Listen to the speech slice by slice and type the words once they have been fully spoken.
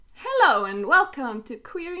Hello and welcome to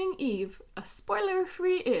Queering Eve, a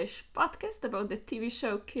spoiler-free-ish podcast about the TV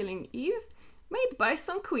show Killing Eve, made by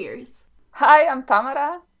some queers. Hi, I'm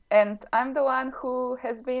Tamara, and I'm the one who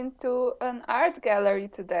has been to an art gallery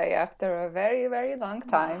today after a very, very long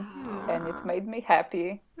time, and it made me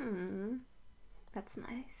happy. That's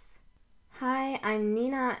nice. Hi, I'm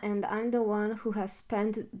Nina, and I'm the one who has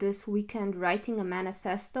spent this weekend writing a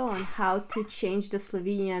manifesto on how to change the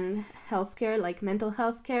Slovenian healthcare, like mental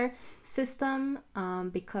health care system,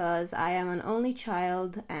 because I am an only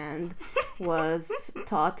child and was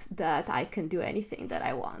taught that I can do anything that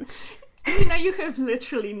I want. Nina, you have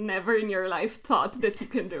literally never in your life thought that you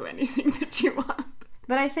can do anything that you want.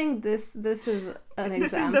 But I think this is an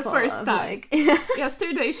This example. is the first of, time.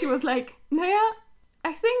 Yesterday she was like, Naya,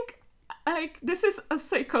 I think this is a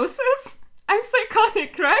psychosis. I'm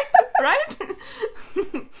psychotic, right? Right?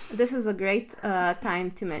 This is a great time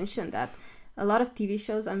to mention that a lot of TV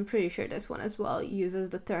shows, I'm pretty sure this one as well, uses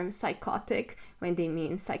the term psychotic when they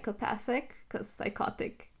mean psychopathic, because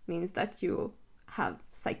psychotic means that you have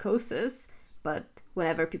psychosis, but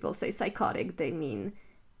whenever people say psychotic, they mean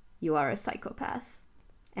you are a psychopath.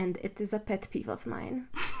 And it is a pet peeve of mine.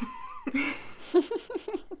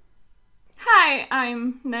 Hi,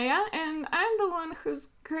 I'm Naya, and I'm the one whose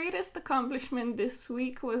greatest accomplishment this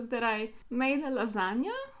week was that I made a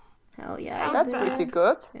lasagna. Hell yeah. That's that? pretty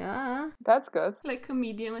good. Yeah. That's good. Like a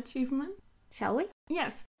medium achievement. Shall we?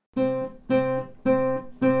 Yes.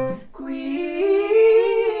 Queering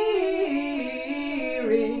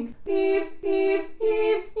Eve, Eve,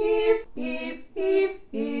 Eve, Eve, Eve, Eve,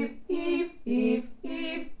 Eve, Eve, Eve,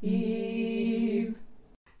 Eve, Eve.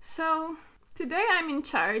 So, today I'm in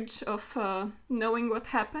charge of knowing what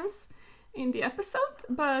happens in the episode,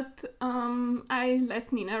 but I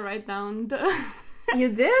let Nina write down the... You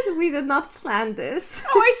did? We did not plan this.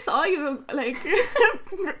 Oh, I saw you, like,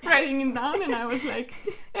 writing it down, and I was like,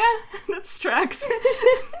 yeah, that's tracks.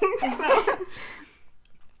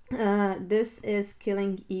 This is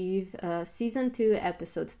Killing Eve, Season 2,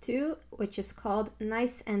 Episode 2, which is called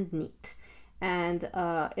Nice and Neat. And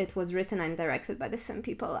it was written and directed by the same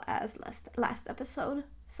people as last episode.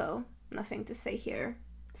 So, nothing to say here.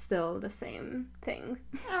 Still the same thing.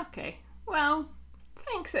 Okay, well,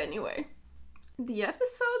 thanks anyway. The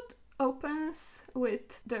episode opens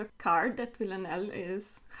with the car that Villanelle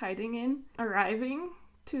is hiding in, arriving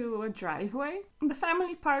to a driveway. The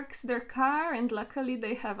family parks their car, and luckily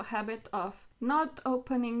they have a habit of not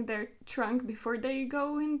opening their trunk before they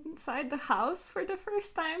go inside the house for the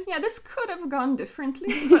first time. Yeah, this could have gone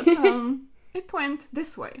differently, but it went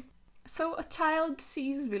this way. So a child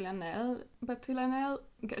sees Villanelle, but Villanelle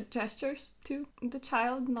gestures to the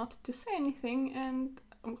child not to say anything and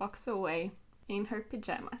walks away in her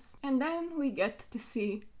pajamas. And then we get to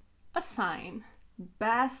see a sign.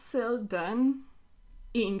 Basildon,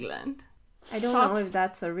 England. I don't know if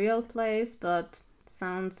that's a real place, but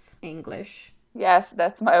sounds English. Yes,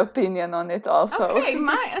 that's my opinion on it also. Okay,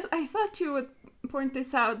 I thought you would point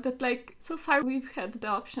this out, that like so far we've had the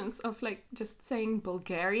options of like just saying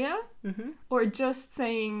Bulgaria or just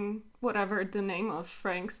saying whatever the name of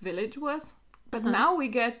Frank's village was. But now we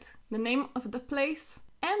get the name of the place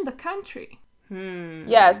and the country.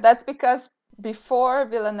 Yes, that's because before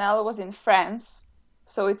Villanelle was in France,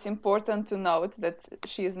 so it's important to note that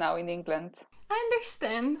she is now in England. I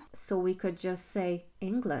understand. So we could just say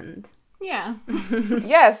England. Yeah.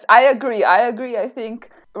 Yes, I agree. I think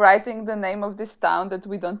writing the name of this town that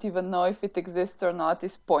we don't even know if it exists or not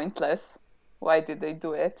is pointless. Why did they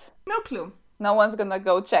do it? No clue. No one's gonna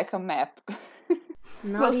go check a map.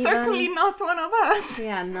 Certainly not one of us.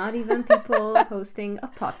 Yeah, not even people hosting a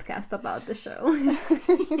podcast about the show.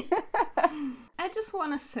 I just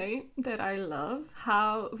want to say that I love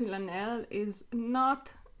how Villanelle is not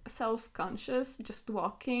self-conscious, just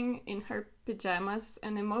walking in her pajamas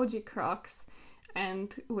and emoji Crocs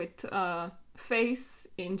and with a face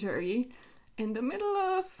injury in the middle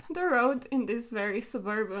of the road in this very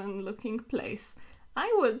suburban looking place.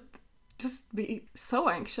 I would just be so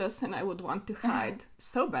anxious and I would want to hide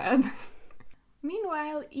so bad.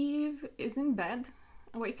 Meanwhile, Eve is in bed,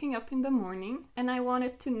 waking up in the morning, and I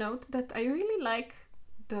wanted to note that I really like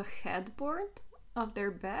the headboard of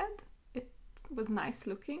their bed. It was nice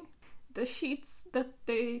looking. The sheets that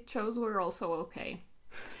they chose were also okay.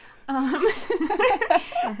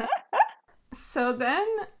 So then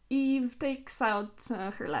Eve takes out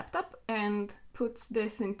her laptop and puts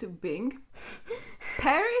this into Bing.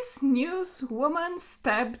 Paris news woman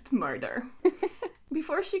stabbed murder.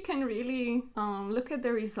 Before she can really look at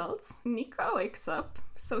the results, Nika wakes up.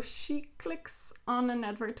 So she clicks on an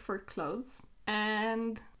advert for clothes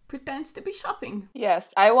and pretends to be shopping. Yes,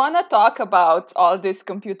 I want to talk about all this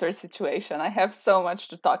computer situation. I have so much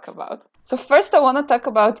to talk about. So first I want to talk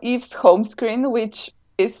about Eve's home screen, which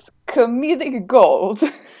is comedic gold.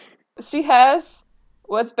 She has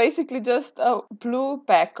what's basically just a blue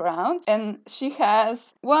background, and she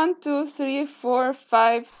has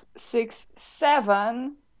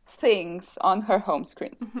 7 things on her home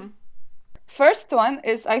screen. Mm-hmm. First one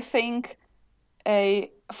is, I think,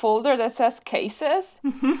 a folder that says cases.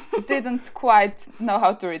 Didn't quite know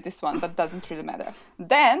how to read this one, but doesn't really matter.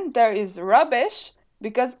 Then there is rubbish,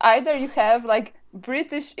 because either you have like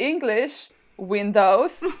British English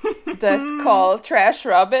windows that call trash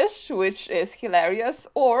rubbish, which is hilarious,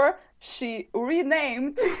 or she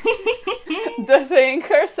renamed the thing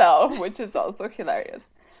herself, which is also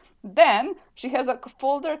hilarious. Then she has a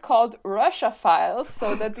folder called Russia Files,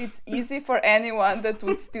 so that it's easy for anyone that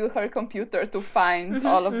would steal her computer to find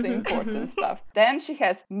all of the important stuff. Then she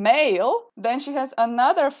has Mail. Then she has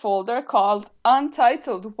another folder called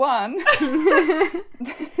Untitled One.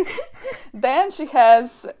 Then she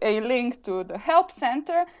has a link to the help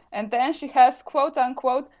center. And then she has, quote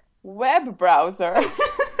unquote, web browser.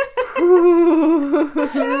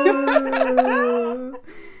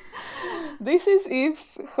 This is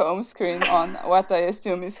Eve's home screen on what I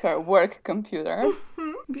assume is her work computer.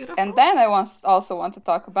 Beautiful. And then I also want to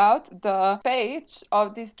talk about the page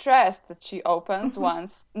of this dress that she opens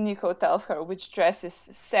once Nico tells her which dress is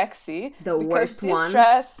sexy. The worst one.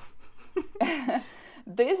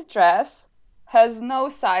 This dress has no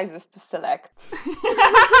sizes to select.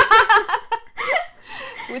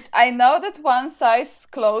 Which I know that one size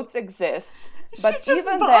clothes exist. But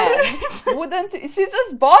even then, wouldn't she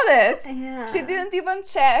just bought it? Yeah. She didn't even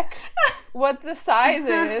check what the size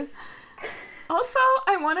is. Also,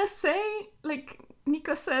 I want to say, like,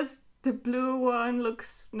 Nico says the blue one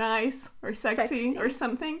looks nice or sexy or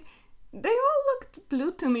something. They all looked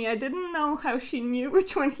blue to me. I didn't know how she knew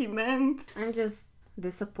which one he meant. I'm just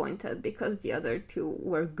disappointed because the other two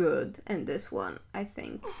were good and this one, I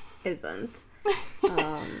think, isn't.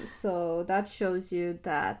 So that shows you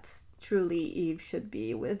that truly Eve should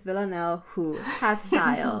be with Villanelle, who has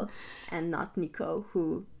style, and not Nico,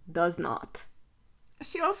 who does not.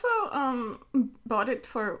 She also bought it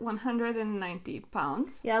for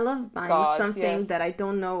 £190. Yeah, I love buying something yes. that I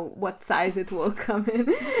don't know what size it will come in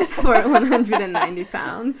for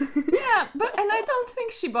 £190. Yeah, and I don't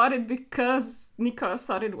think she bought it because Nico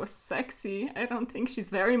thought it was sexy. I don't think she's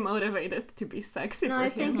very motivated to be sexy No, for I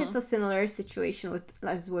him. think it's a similar situation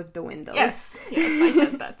as with the windows. Yes, I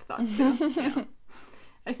had that thought too. Yeah.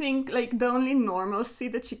 I think like the only normalcy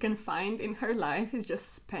that she can find in her life is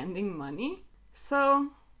just spending money. So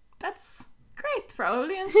that's great,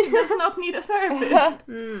 probably, and she does not need a therapist.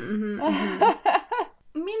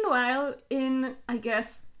 Meanwhile, in, I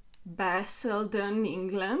guess, Basildon,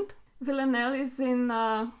 England, Villanelle is in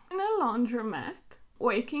a laundromat,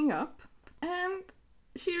 waking up, and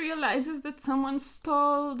she realizes that someone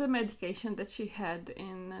stole the medication that she had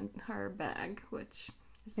in her bag, which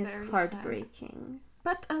is very heartbreaking. sad.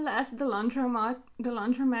 But alas, the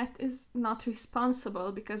laundromat is not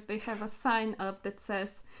responsible because they have a sign up that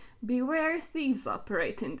says, "Beware, thieves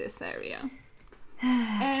operate in this area."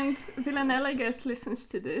 And Villanelle, I guess, listens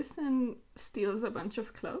to this and steals a bunch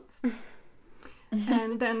of clothes.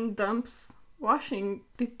 And then dumps washing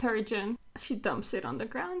detergent. She dumps it on the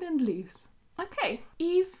ground and leaves. Okay,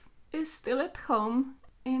 Eve is still at home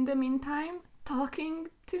in the meantime, talking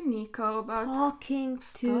to Nico about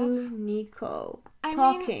I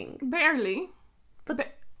mean, barely.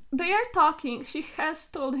 But they are talking. She has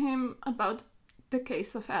told him about the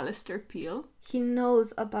case of Alistair Peel. He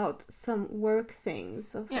knows about some work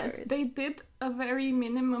things of hers. Yes, they did a very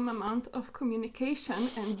minimum amount of communication,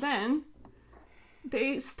 and then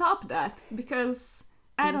they stopped that because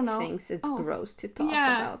I don't know. He thinks it's gross to talk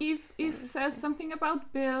about. Yeah, Eve says something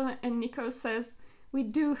about Bill, and Nico says, "We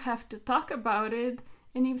do have to talk about it,"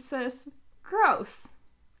 and Eve says, "Gross."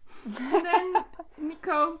 And then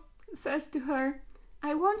Nico says to her,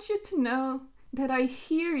 "I want you to know that I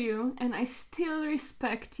hear you and I still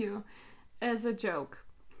respect you," as a joke.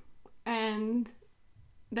 And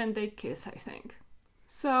then they kiss, I think.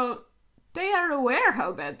 So they are aware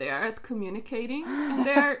how bad they are at communicating, and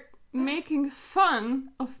they are making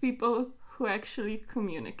fun of people who actually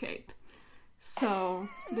communicate. So,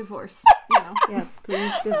 divorce, you know. Yes,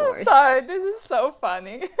 please, divorce. Sorry, this is so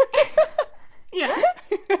funny. Yeah.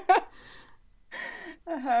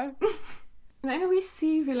 Uh-huh. Then we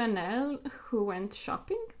see Villanelle, who went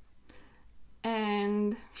shopping,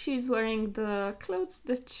 and she's wearing the clothes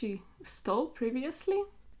that she stole previously.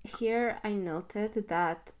 Here I noted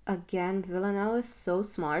that, again, Villanelle is so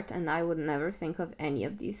smart, and I would never think of any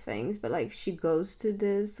of these things, but like she goes to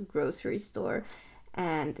this grocery store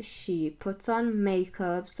and she puts on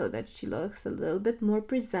makeup so that she looks a little bit more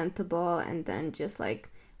presentable, and then just like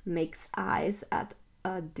makes eyes at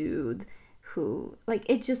a dude who, like,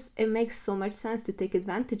 it makes so much sense to take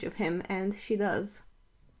advantage of him, and she does.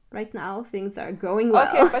 Right now things are going well.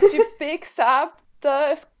 Okay, but she picks up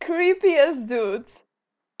the creepiest dude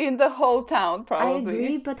in the whole town, probably. I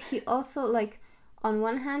agree, but he also, like, on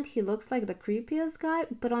one hand, he looks like the creepiest guy,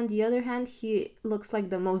 but on the other hand, he looks like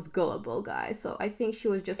the most gullible guy. So I think she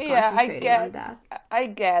was just concentrating on that. I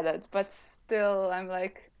get it, but still, I'm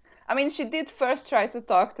like... I mean, she did first try to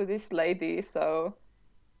talk to this lady, so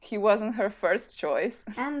he wasn't her first choice.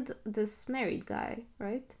 And this married guy,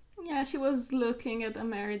 right? Yeah, she was looking at a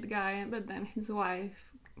married guy, but then his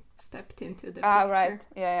wife stepped into the picture. Right.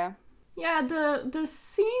 Yeah. Yeah, the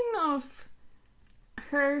scene of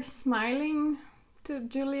her smiling to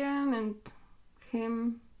Julian and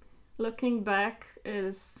him looking back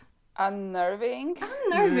is... Unnerving,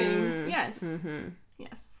 yes. Mm-hmm.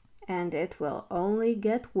 Yes. And it will only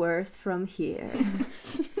get worse from here.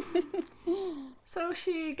 So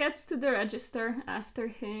she gets to the register after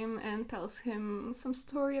him and tells him some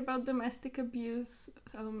story about domestic abuse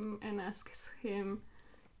and asks him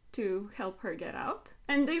to help her get out.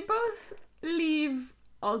 And they both leave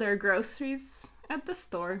all their groceries at the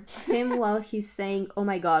store. Him while he's saying, oh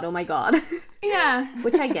my god, oh my god. Yeah.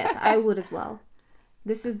 Which I get. I would as well.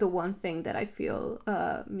 This is the one thing that I feel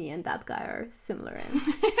me and that guy are similar in.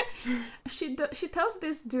 She tells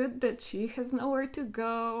this dude that she has nowhere to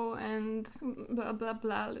go and blah blah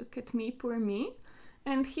blah, look at me, poor me.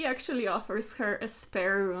 And he actually offers her a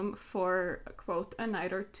spare room for, quote, a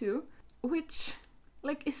night or two, which,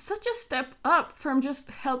 like, is such a step up from just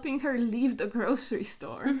helping her leave the grocery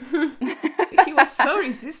store. He was so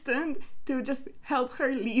resistant to just help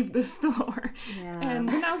her leave the store. Yeah. And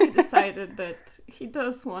now he decided that he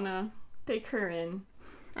does want to take her in.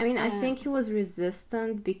 I mean, I think he was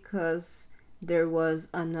resistant because there was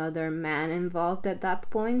another man involved at that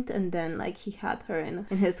point, and then, like, he had her in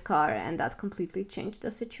his car, and that completely changed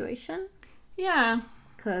the situation. Yeah.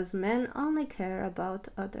 Because men only care about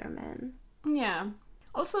other men. Yeah.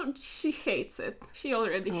 Also, she hates it. She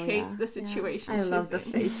already hates the situation. I love the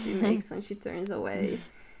face she makes when she turns away.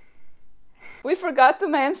 We forgot to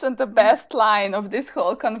mention the best line of this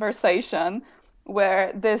whole conversation,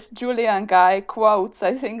 where this Julian guy quotes,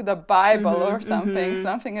 I think, the Bible or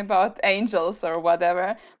something about angels or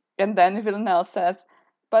whatever. And then Villanelle says,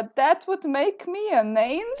 but that would make me an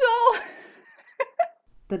angel?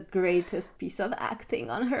 The greatest piece of acting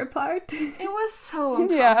on her part. It was so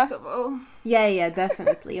uncomfortable. Yeah,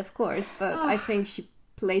 definitely, of course. But I think she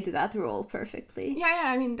played that role perfectly. Yeah,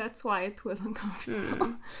 I mean, that's why it was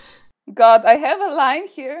uncomfortable. God, I have a line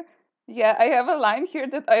here. Yeah, I have a line here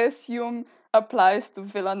that I assume applies to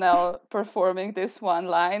Villanelle performing this one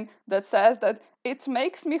line that says that it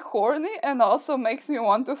makes me horny and also makes me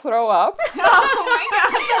want to throw up. Oh my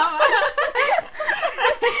god!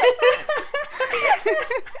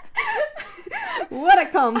 What a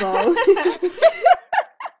combo!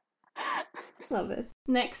 Love it.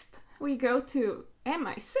 Next, we go to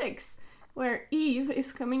MI6, where Eve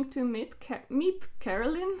is coming to meet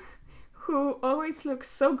Carolyn, who always looks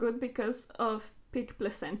so good because of pig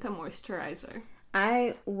placenta moisturizer.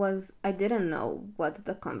 I didn't know what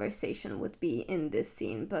the conversation would be in this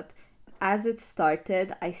scene, but as it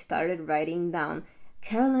started, I started writing down,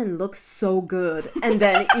 Carolyn looks so good. And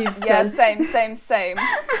then Eve said... Yeah, same.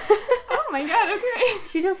 Oh my god, okay.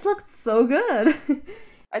 She just looked so good.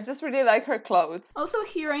 I just really like her clothes. Also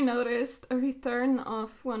here I noticed a return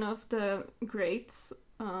of one of the greats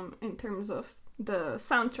in terms of the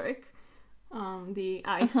soundtrack. The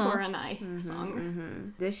Eye for an Eye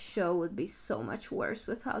song. This show would be so much worse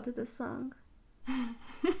without the song.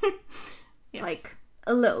 Yes. Like,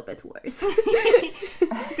 a little bit worse.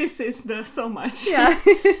 This is the so much. Yeah.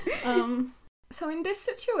 So in this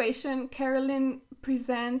situation, Carolyn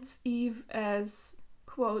presents Eve as,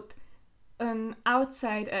 quote, an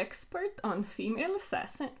outside expert on female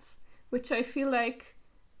assassins, which I feel like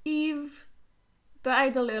Eve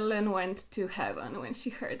died a little and went to heaven when she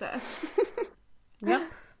heard that.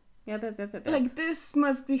 Yep. Like, this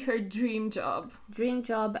must be her dream job. Dream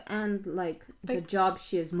job and, like, the job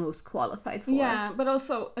she is most qualified for. Yeah, but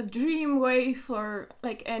also a dream way for,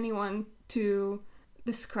 like, anyone to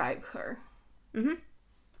describe her. Mm-hmm.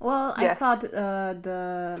 Well, yes. I thought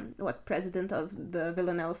the president of the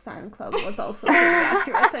Villanelle fan club was also really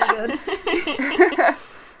accurate and good.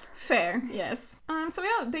 Fair, yes. So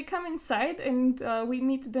yeah, they come inside and we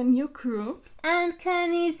meet the new crew. And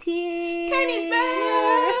Kenny's here! Kenny's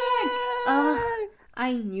back!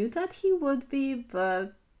 I knew that he would be,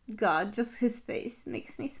 but God, just his face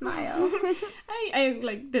makes me smile.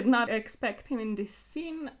 I did not expect him in this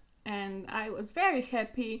scene, and I was very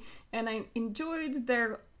happy, and I enjoyed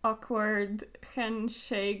their awkward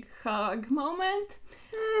handshake hug moment.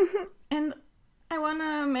 And I want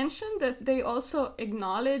to mention that they also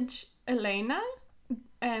acknowledge Elena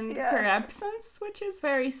and her absence, which is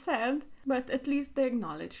very sad, but at least they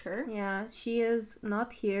acknowledge her. Yeah, she is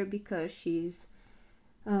not here because she's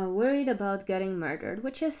worried about getting murdered,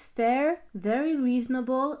 which is fair, very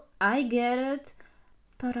reasonable. I get it,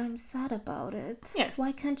 but I'm sad about it. Yes.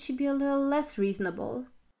 Why can't she be a little less reasonable?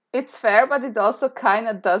 It's fair, but it also kind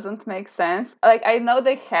of doesn't make sense. Like, I know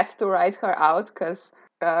they had to write her out because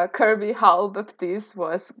Kirby Howell Baptiste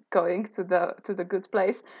was going to the good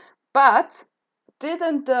place, but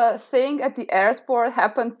didn't the thing at the airport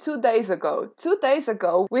happen 2 days ago? 2 days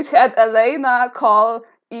ago, we had Elena call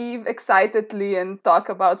Eve excitedly and talk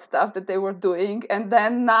about stuff that they were doing, and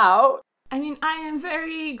then now... I mean, I am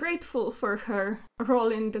very grateful for her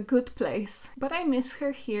role in the good place, but I miss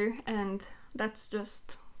her here, and that's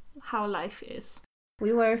just how life is.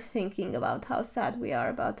 We were thinking about how sad we are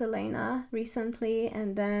about Elena recently,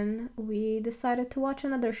 and then we decided to watch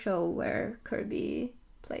another show where Kirby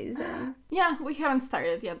plays in. Yeah, we haven't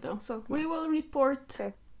started yet though, so we will report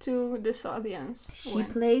to this audience. She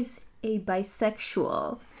plays a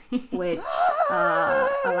bisexual, which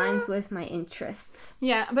aligns with my interests.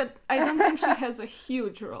 Yeah, but I don't think she has a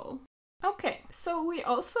huge role. Okay, so we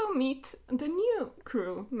also meet the new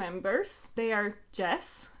crew members. They are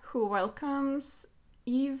Jess, who welcomes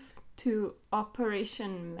Eve to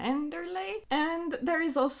Operation Manderley, and there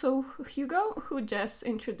is also Hugo, who Jess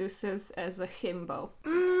introduces as a himbo.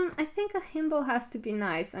 I think a himbo has to be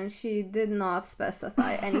nice, and she did not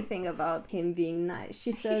specify anything about him being nice.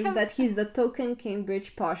 She says that he's the token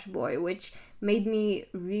Cambridge posh boy, which made me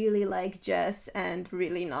really like Jess and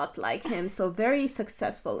really not like him. So very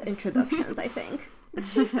successful introductions, I think. But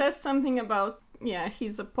she says something about,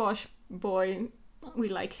 he's a posh boy. We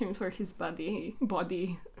like him for his buddy.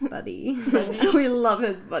 We love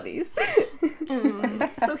his buddies.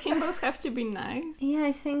 So himbos have to be nice. Yeah,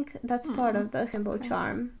 I think that's part of the himbo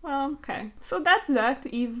charm. Well, okay. So that's that.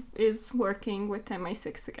 Eve is working with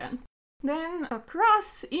MI6 again. Then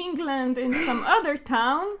across England in some other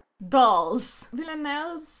town, dolls.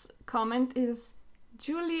 Villanelle's comment is,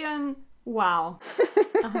 Julian, wow.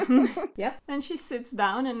 Yep. Then she sits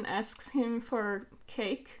down and asks him for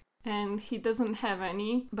cake. And he doesn't have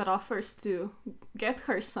any, but offers to get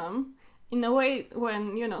her some. In a way,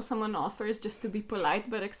 when, someone offers just to be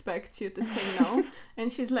polite, but expects you to say no.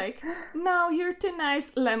 And she's like, no, you're too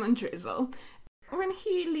nice, lemon drizzle. When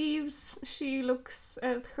he leaves, she looks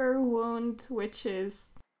at her wound, which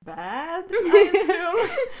is bad, I assume.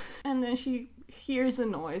 And then she hears a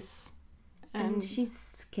noise. And she's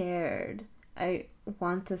scared. I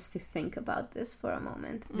want us to think about this for a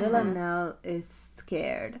moment. Villanelle is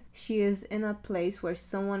scared. She is in a place where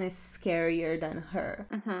someone is scarier than her.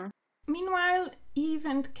 Meanwhile, Eve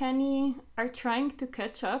and Kenny are trying to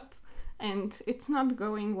catch up, and it's not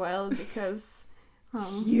going well because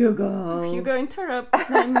Hugo interrupts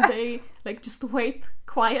them. They just wait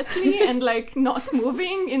quietly and not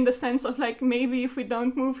moving, in the sense of maybe if we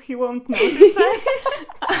don't move he won't notice us.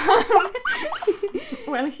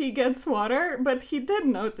 Well, he gets water, but he did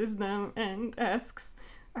notice them and asks,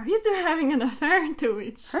 are you two having an affair? To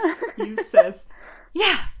which Eve says,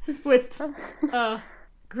 yeah, with a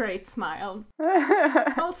great smile.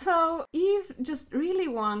 Also, Eve just really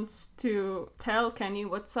wants to tell Kenny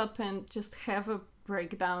what's up and just have a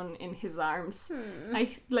breakdown in his arms.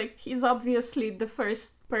 He's obviously the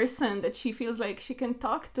first person that she feels like she can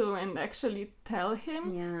talk to and actually tell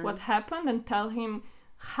him what happened and tell him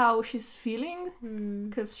how she's feeling,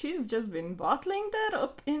 because she's just been bottling that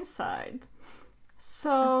up inside.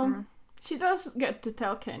 So she does get to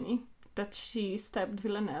tell Kenny that she stabbed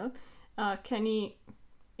Villanelle. Kenny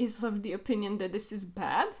is of the opinion that this is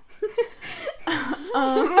bad.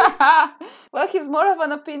 Well, he's more of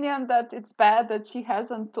an opinion that it's bad that she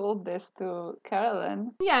hasn't told this to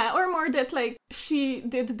Carolyn. Yeah, or more that she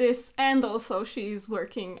did this and also she's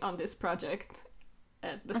working on this project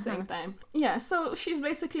at the same time. Yeah, so she's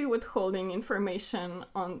basically withholding information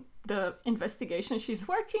on the investigation she's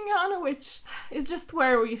working on, which is just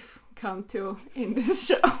where we've come to in this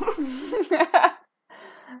show.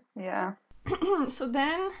 Yeah. So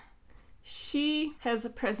then she has a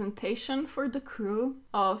presentation for the crew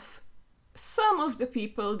of some of the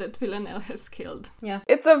people that Villanelle has killed. Yeah.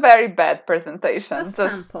 It's a very bad presentation. A Just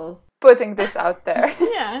sample. putting this out there.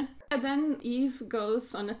 Yeah. And then Eve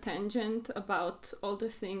goes on a tangent about all the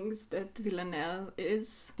things that Villanelle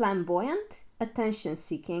is. Flamboyant,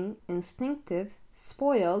 attention-seeking, instinctive,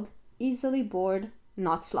 spoiled, easily bored,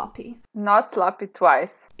 not sloppy. Not sloppy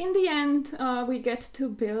twice. In the end, we get to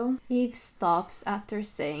Bill. Eve stops after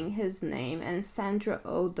saying his name, and Sandra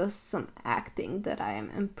Oh does some acting that I am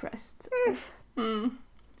impressed with.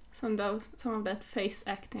 Some of that face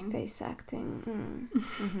acting. Face acting.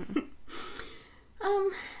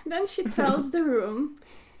 Then she tells the room,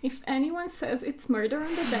 if anyone says it's murder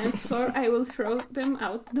on the dance floor, I will throw them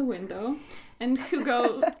out the window. And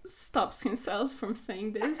Hugo stops himself from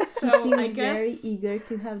saying this. So He seems I guess very eager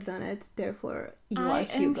to have done it, therefore you are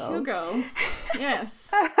Hugo. I am Hugo.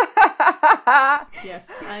 Yes. Yes,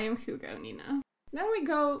 I am Hugo, Nina. Then we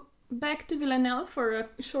go back to Villanelle for a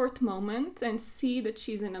short moment and see that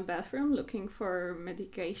she's in a bathroom looking for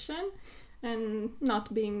medication and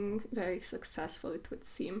not being very successful, it would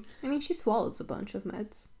seem. I mean, she swallows a bunch of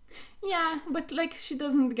meds. Yeah, but like she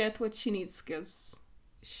doesn't get what she needs because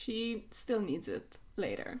she still needs it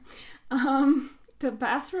later. The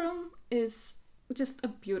bathroom is just a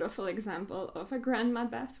beautiful example of a grandma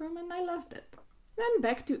bathroom and I loved it. Then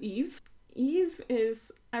back to Eve. Eve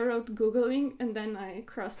is, I wrote Googling and then I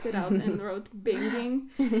crossed it out and wrote Binging.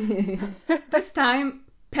 This time,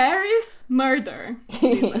 Paris murder.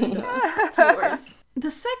 These are the keywords.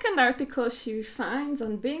 The second article she finds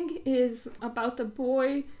on Bing is about a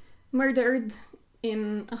boy murdered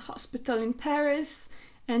in a hospital in Paris,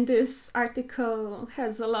 and this article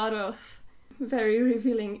has a lot of very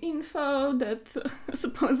revealing info that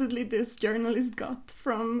supposedly this journalist got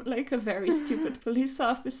from like a very stupid police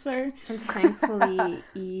officer. And thankfully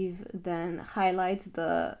Eve then highlights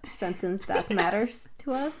the sentence that matters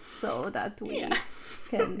to us so that we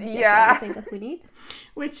can get everything that we need.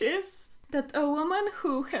 Which is that a woman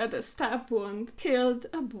who had a stab wound killed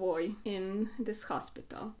a boy in this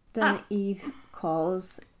hospital. Then Eve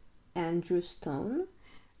calls Andrew Stone.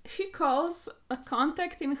 She calls a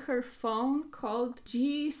contact in her phone called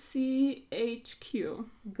GCHQ.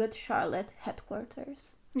 Good Charlotte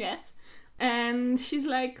headquarters. Yes. And she's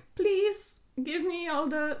like, please give me all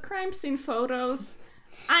the crime scene photos.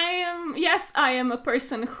 I am a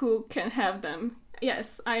person who can have them.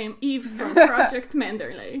 Yes, I am Eve from Project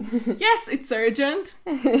Manderley. Yes, it's urgent.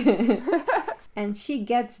 And she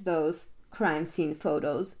gets those crime scene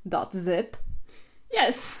photos.zip.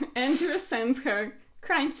 Yes, Andrew sends her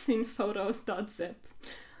crime scene photos.zip.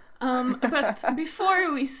 But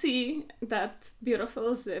before we see that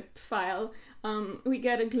beautiful zip file, we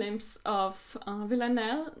get a glimpse of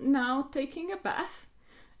Villanelle now taking a bath,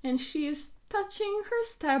 and she is touching her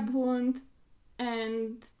stab wound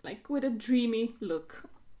and like with a dreamy look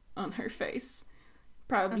on her face,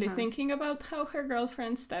 probably thinking about how her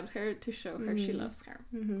girlfriend stabbed her to show her she loves her.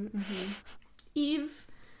 Eve,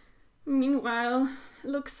 meanwhile,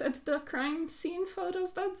 looks at the crime scene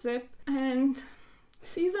photos.zip and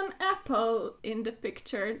sees an apple in the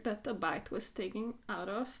picture that a bite was taken out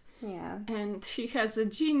of. Yeah. And she has a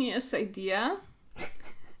genius idea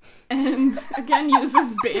and again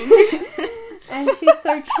uses Bing. And she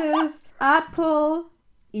searches Apple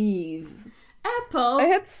Eve. Apple. I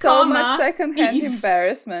had so much comma, secondhand Eve.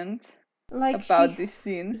 embarrassment Like about this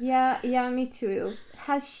scene. Yeah, me too.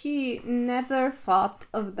 Has she never thought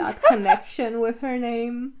of that connection with her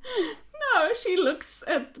name? No, she looks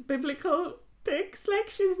at biblical pics like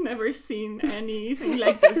she's never seen anything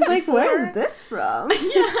like this She's like, before. where's this from?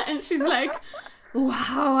 Yeah, and she's like,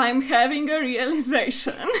 wow, I'm having a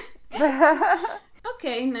realization.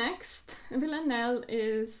 Okay, next. Villanelle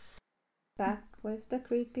is Back with the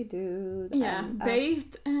creepy dude. and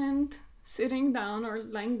bathed and sitting down or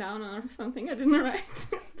lying down or something. I didn't write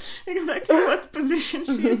exactly what position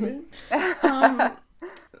she's in.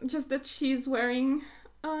 Just that she's wearing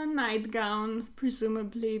a nightgown,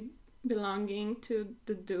 presumably belonging to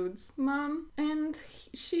the dude's mom, and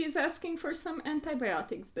she's asking for some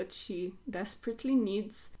antibiotics that she desperately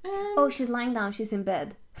needs. And Oh, she's lying down. She's in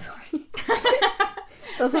bed. Sorry.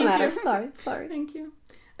 Doesn't matter. you. Sorry. Thank you.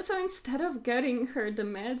 So instead of getting her the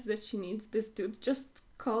meds that she needs, this dude just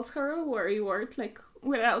calls her a worrywart, like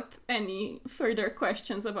without any further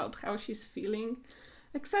questions about how she's feeling,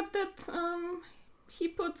 except that he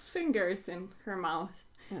puts fingers in her mouth.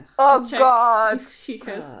 Oh Check God! if she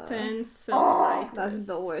has tense and lightness. That's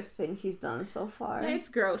the worst thing he's done so far. Yeah, it's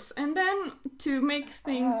gross. And then, to make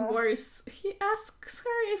things worse, he asks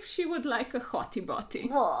her if she would like a hottie botty.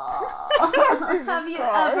 Have you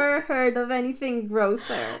ever heard of anything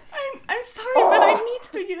grosser? I'm sorry, but I need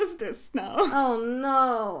to use this now. Oh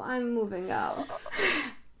no, I'm moving out.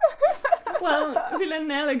 Well,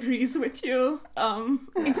 Villanelle agrees with you,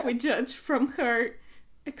 if we judge from her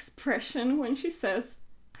expression when she says,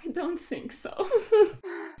 I don't think so.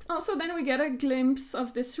 Also, then we get a glimpse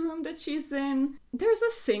of this room that she's in. There's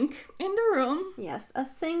a sink in the room. Yes, a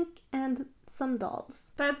sink and some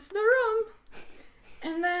dolls. That's the room.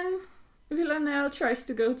 And then Villanelle tries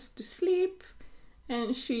to go to sleep,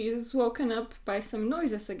 and she's woken up by some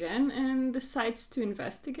noises again and decides to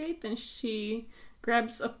investigate, and she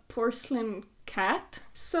grabs a porcelain cat.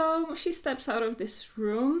 So she steps out of this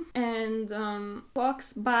room and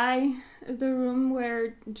walks by the room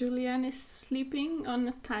where Julian is sleeping on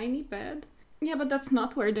a tiny bed. Yeah, but that's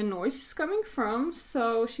not where the noise is coming from,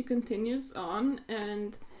 so she continues on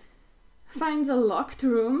and finds a locked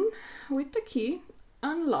room with the key,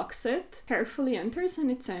 unlocks it, carefully enters,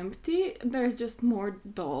 and it's empty. There's just more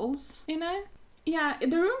dolls in it. Yeah,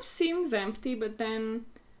 the room seems empty, but then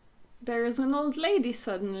there's an old lady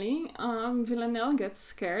suddenly. Villanelle gets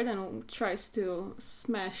scared and tries to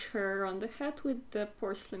smash her on the head with the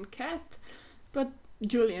porcelain cat, but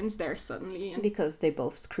Julian's there suddenly. And Because they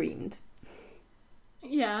both screamed.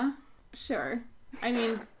 yeah, sure. I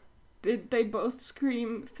mean, did they both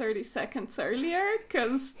scream 30 seconds earlier?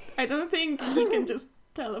 Because I don't think he can just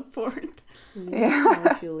teleport.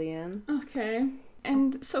 Yeah, Julian. Okay.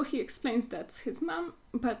 And so he explains that's his mom,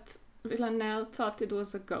 but Villanelle thought it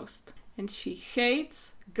was a ghost. And she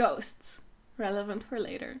hates ghosts. Relevant for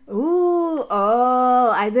later. Ooh,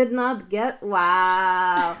 oh, I did not get.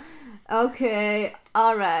 Wow. Okay,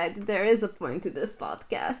 alright, there is a point to this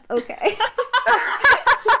podcast. Okay.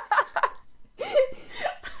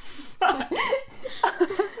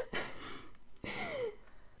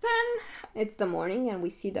 Then It's the morning and we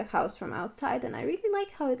see the house from outside, and I really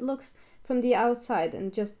like how it looks from the outside,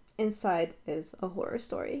 and just inside is a horror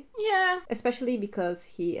story. yeah. Especially because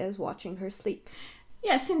he is watching her sleep.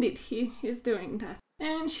 Yes, indeed, he is doing that.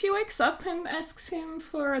 And she wakes up and asks him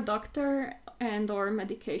for a doctor and or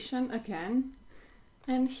medication again.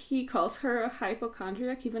 And he calls her a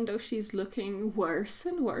hypochondriac, even though she's looking worse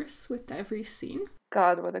and worse with every scene.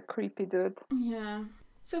 God, what a creepy dude. Yeah.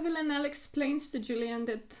 So Villanelle explains to Julian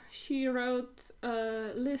that she wrote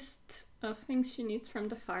a list of things she needs from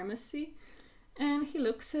the pharmacy. And he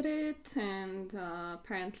looks at it, and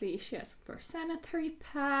apparently she asked for sanitary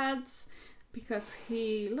pads, because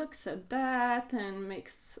he looks at that and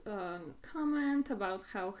makes a comment about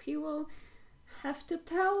how he will have to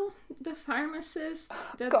tell the pharmacist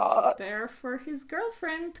that God. they're for his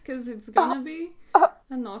girlfriend, because it's gonna be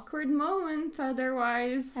an awkward moment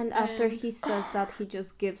otherwise. And after he says that, he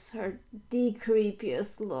just gives her the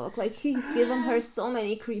creepiest look. Like, he's given her so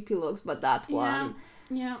many creepy looks, but that one,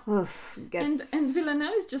 Yeah. oof, gets... And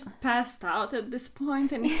Villanelle is just passed out at this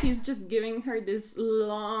point, and he's just giving her this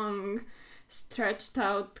long, stretched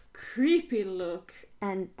out, creepy look.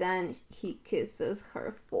 And then he kisses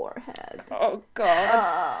her forehead. Oh,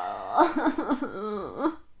 God.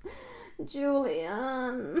 Oh.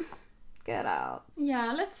 Julian, get out.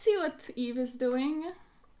 Yeah, let's see what Eve is doing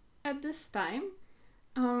at this time.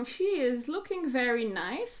 She is looking very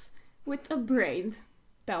nice with a braid.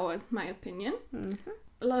 That was my opinion. Mm-hmm.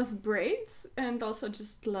 Love braids, and also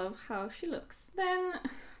just love how she looks. Then,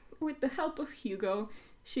 with the help of Hugo,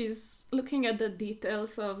 she's looking at the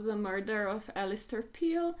details of the murder of Alistair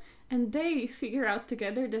Peel, and they figure out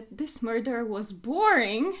together that this murder was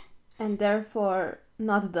boring. And therefore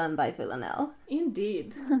not done by Villanelle,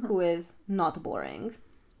 Indeed. who is not boring.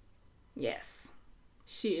 Yes,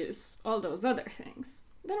 she is all those other things.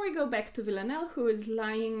 Then we go back to Villanelle, who is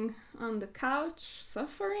lying on the couch,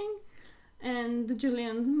 suffering, and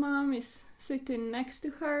Julian's mom is sitting next to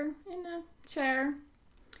her in a chair.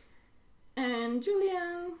 And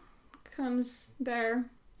Julian comes there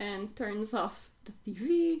and turns off the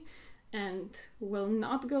TV and will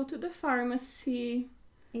not go to the pharmacy.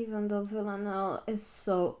 Even though Villanelle is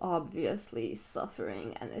so obviously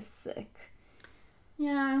suffering and is sick.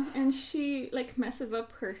 Yeah, and she messes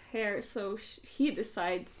up her hair, so he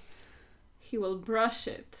decides he will brush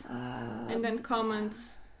it. And then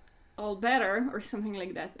comments, all better, or something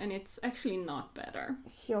like that, and it's actually not better.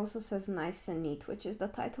 He also says nice and neat, which is the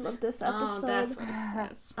title of this episode. Oh, that's what it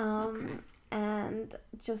says. Okay. And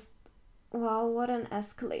just, wow, what an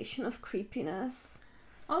escalation of creepiness.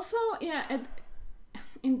 Also, yeah,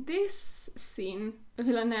 in this scene,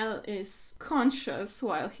 Villanelle is conscious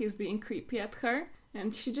while he's being creepy at her,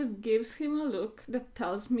 and she just gives him a look that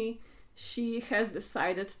tells me she has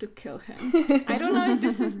decided to kill him. I don't know if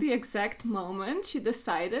this is the exact moment she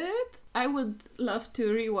decided, I would love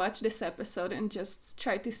to rewatch this episode and just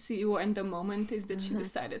try to see when the moment is that she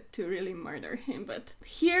decided to really murder him. But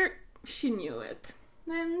here, she knew it.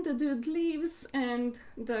 Then the dude leaves and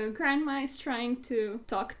the grandma is trying to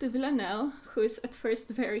talk to Villanelle, who is at first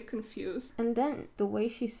very confused. And then the way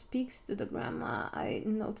she speaks to the grandma, I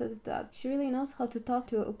noted that she really knows how to talk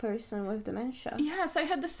to a person with dementia. Yes, I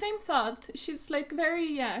had the same thought. She's like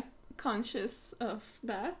very, conscious of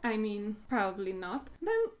that. I mean, probably not.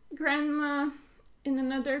 Then grandma, in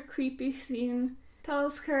another creepy scene,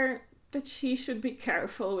 tells her that she should be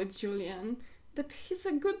careful with Julian. That he's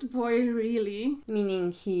a good boy, really.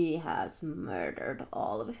 Meaning he has murdered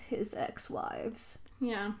all of his ex-wives.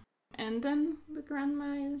 Yeah. And then the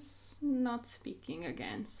grandma is not speaking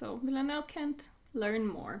again, so Villanelle can't learn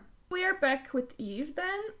more. We are back with Eve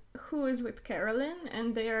then, who is with Carolyn,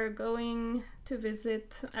 and they are going to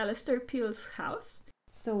visit Alistair Peel's house.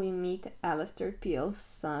 So we meet Alistair Peel's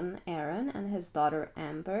son, Aaron, and his daughter,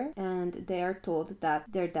 Amber, and they are told that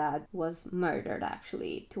their dad was murdered,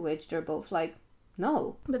 actually, to which they're both like,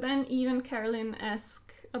 no. But then Eve and Carolyn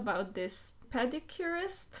ask about this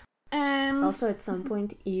pedicurist. Also, at some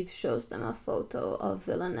point, Eve shows them a photo of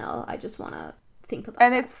Villanelle. I just want to think about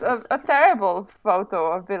And that it's for a a second. terrible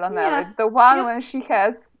photo of Villanelle. Yeah. It's the one Yep. when she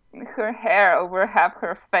has her hair over half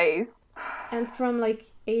her face. And from, like,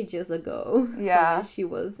 ages ago, from Yeah. when she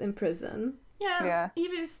was in prison. Yeah,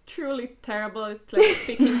 Eve is truly terrible at like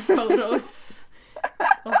picking photos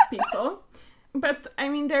of people. But I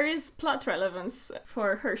mean, there is plot relevance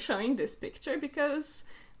for her showing this picture because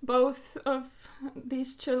both of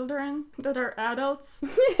these children that are adults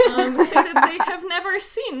say that they have never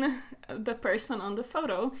seen the person on the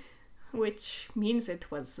photo, which means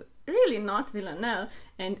it was really not Villanelle.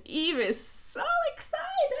 And Eve is so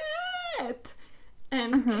excited!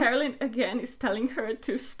 And Carolyn again is telling her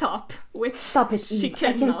to stop, which Stop it, she Eve. I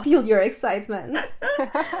can cannot. feel your excitement.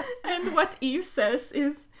 And what Eve says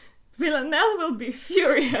is, Villanelle will be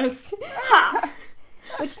furious. Ha!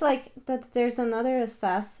 Which, like, that there's another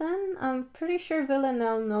assassin. I'm pretty sure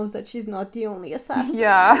Villanelle knows that she's not the only assassin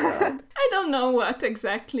Yeah. in the world. I don't know what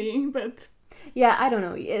exactly, but Yeah, I don't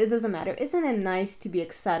know. It doesn't matter. Isn't it nice to be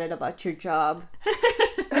excited about your job?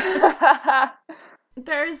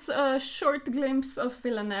 there's a short glimpse of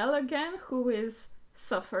Villanelle again, who is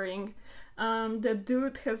suffering. The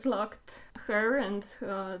dude has locked her and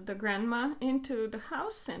the grandma into the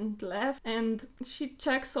house and left, and she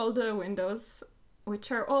checks all the windows,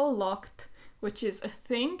 which are all locked, which is a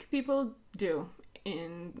thing people do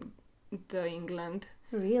in the England.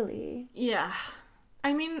 Really? Yeah.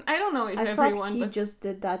 I mean, I don't know if I everyone, thought he but just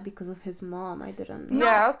did that because of his mom. I didn't know.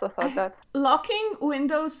 Yeah, I also thought that. locking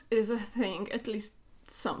windows is a thing, at least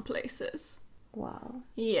some places. Wow.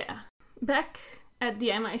 Yeah. Back at the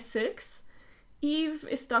MI6, Eve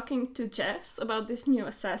is talking to Jess about this new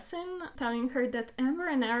assassin, telling her that Amber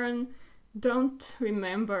and Aaron don't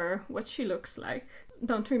remember what she looks like,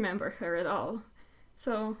 don't remember her at all.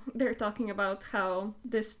 So they're talking about how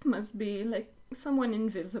this must be like someone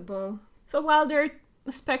invisible. So while they're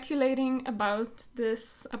speculating about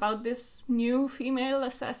this new female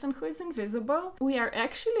assassin who is invisible, we are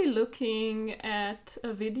actually looking at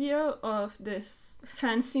a video of this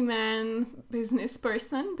fancy man business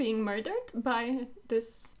person being murdered by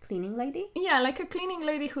this Cleaning lady? like a cleaning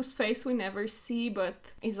lady whose face we never see, but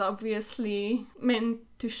is obviously meant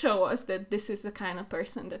to show us that this is the kind of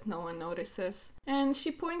person that no one notices. And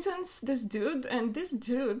she poisons this dude, and this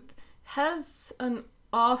dude has an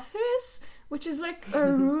office, which is like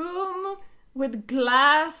a room with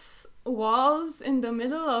glass walls in the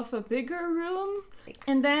middle of a bigger room.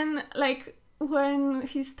 And then, like, when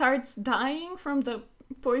he starts dying from the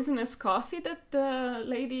poisonous coffee that the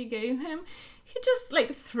lady gave him, he just,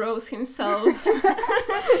 like, throws himself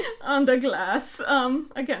on the glass,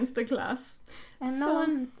 against the glass. And no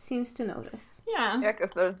one seems to notice. Yeah. Yeah,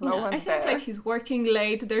 because there's no one I think, there. like, he's working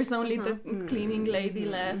late. There's only the cleaning lady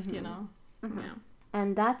left, you know. Yeah.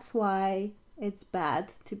 And that's why it's bad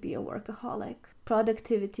to be a workaholic.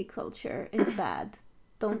 Productivity culture is bad.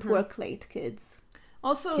 Don't work late, kids.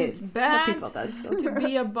 Also, Kids, it's the bad people that go to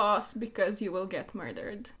be a boss because you will get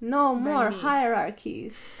murdered. No more me.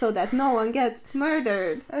 hierarchies so that no one gets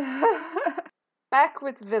murdered. Back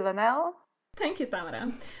with Villanelle. Thank you,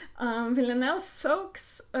 Tamara. Villanelle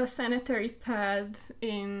soaks a sanitary pad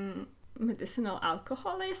in medicinal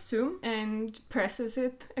alcohol, I assume, and presses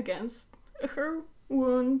it against her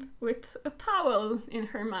wound with a towel in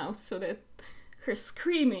her mouth so that her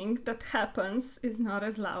screaming that happens is not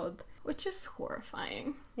as loud, which is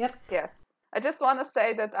horrifying. Yep. Yes. I just want to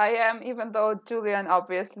say that I am, even though Julian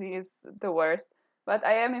obviously is the worst, but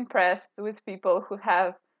I am impressed with people who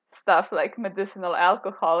have stuff like medicinal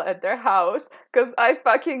alcohol at their house, because I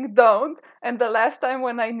fucking don't. And the last time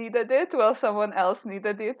when I needed it, well, someone else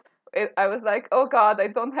needed it. I was like, oh god, I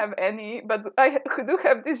don't have any, but I do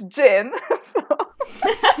have this gin.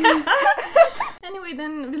 Anyway,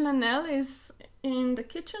 then Villanelle is in the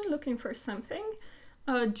kitchen looking for something.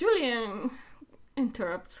 Julian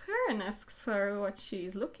interrupts her and asks her what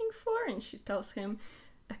she's looking for, and she tells him,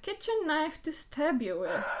 a kitchen knife to stab you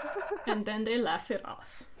with. And then they laugh it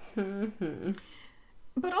off.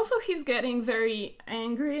 But also he's getting very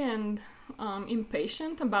angry and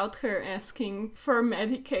impatient about her asking for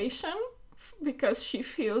medication because she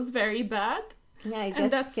feels very bad. Yeah, it and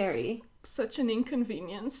gets that's scary. Such an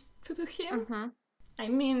inconvenience to him. Mm-hmm. I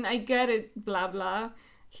mean, I get it, blah blah.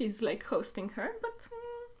 He's like hosting her, but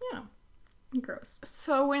gross.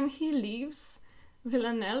 So when he leaves,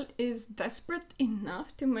 Villanelle is desperate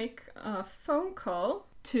enough to make a phone call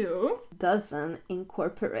to Dozen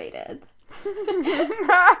Incorporated.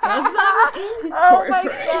 Oh my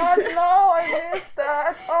god, no, I missed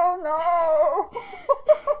that. Oh no.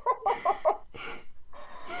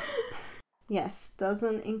 Yes,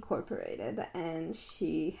 Dozen Incorporated, and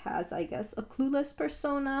she has, I guess, a clueless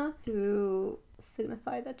persona to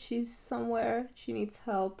signify that she's somewhere, she needs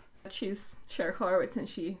help. She's Cher Horowitz and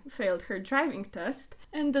she failed her driving test,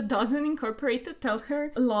 and the Dozen Incorporated tell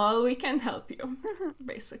her, lol, we can't help you,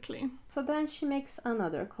 basically. So then she makes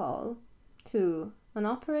another call to an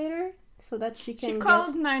operator so that she can She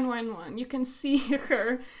calls 911. You can see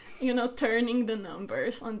her, turning the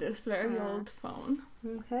numbers on this very old phone.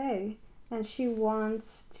 Okay. And she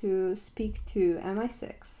wants to speak to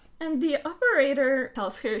MI6. And the operator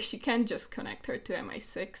tells her she can't just connect her to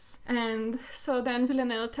MI6. And so then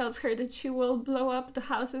Villanelle tells her that she will blow up the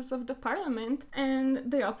houses of the parliament. And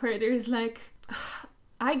the operator is like,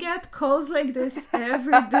 I get calls like this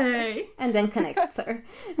every day. And then connects her.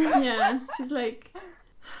 Yeah, she's like,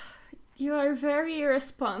 you are very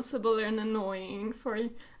irresponsible and annoying for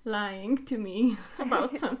lying to me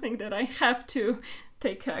about something that I have to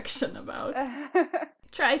take action about.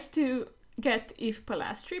 Tries to get Eve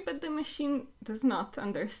Polastri, but the machine does not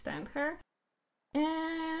understand her.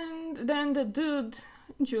 And then the dude,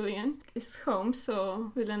 Julian, is home,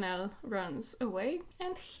 so Villanelle runs away,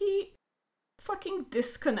 and he fucking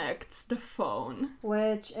disconnects the phone.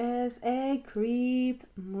 Which is a creep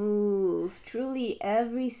move. Truly,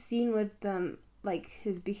 every scene with them, like,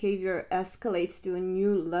 his behavior escalates to a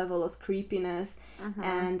new level of creepiness,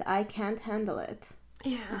 and I can't handle it.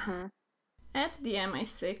 Yeah. At the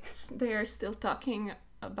MI6, they are still talking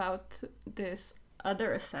about this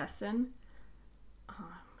other assassin.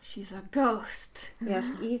 She's a ghost.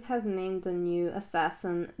 Yes, Eve has named the new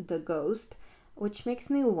assassin the Ghost, which makes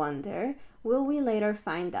me wonder, will we later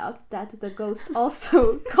find out that the Ghost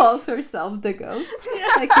also calls herself the Ghost? Yeah.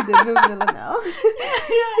 Like he did with Villanelle?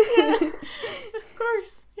 yeah. Of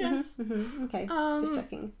course, yes. Okay, just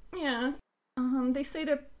checking. Yeah. They say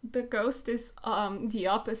that the Ghost is the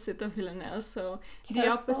opposite of Villanelle, so the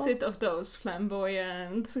opposite of those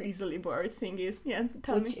flamboyant, easily bored thingies. Yeah,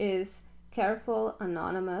 tell me. Which is careful,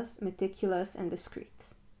 anonymous, meticulous, and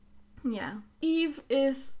discreet. Yeah. Eve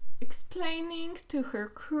is explaining to her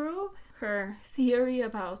crew her theory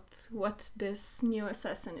about what this new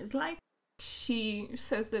assassin is like. She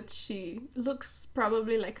says that she looks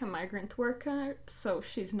probably like a migrant worker, so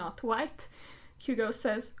she's not white. Hugo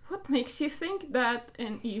says, what makes you think that?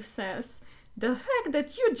 And Eve says, the fact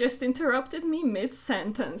that you just interrupted me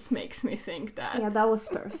mid-sentence makes me think that. Yeah, that was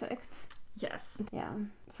perfect. Yes. Yeah.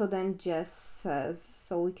 So then Jess says,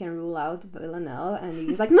 so we can rule out Villanelle, and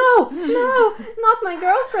he's like, no, not my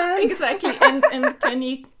girlfriend. Exactly. And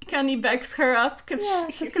Kenny backs her up because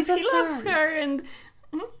he loves her, and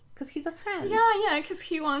because he's a friend. Yeah, because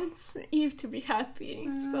he wants Eve to be happy.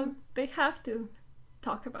 So they have to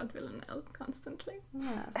talk about Villanelle constantly.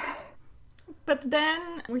 Yes. But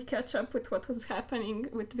then we catch up with what was happening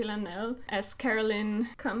with Villanelle as Carolyn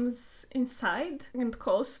comes inside and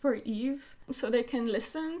calls for Eve so they can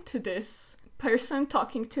listen to this person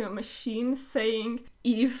talking to a machine saying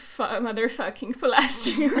Eve motherfucking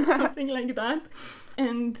Polastri or something like that.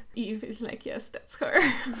 And Eve is like, yes, that's her.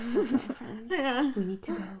 That's my girlfriend. Yeah. We need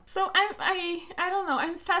to go. So I don't know.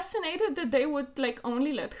 I'm fascinated that they would like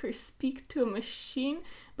only let her speak to a machine,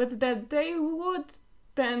 but that they would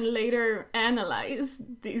then later analyze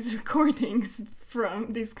these recordings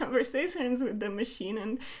from these conversations with the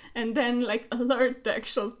machine and then like alert the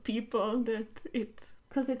actual people that it...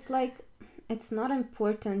 Because it's like, it's not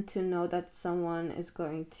important to know that someone is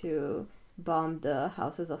going to bomb the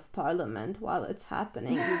Houses of Parliament while it's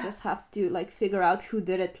happening. You just have to like figure out who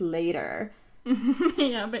did it later.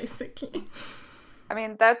 Yeah, basically. I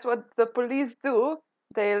mean, that's what the police do.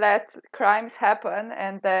 They let crimes happen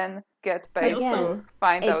and then get paid to Again,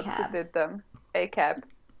 find out who ACAB. did them. ACAB.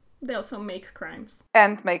 They also make crimes.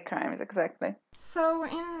 And make crimes, exactly. So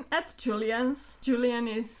at Julian's, Julian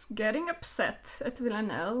is getting upset at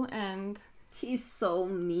Villanelle and He's so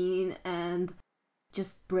mean and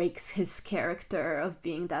just breaks his character of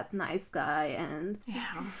being that nice guy, and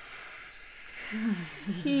yeah.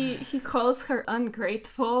 He calls her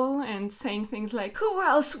ungrateful and saying things like, who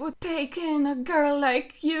else would take in a girl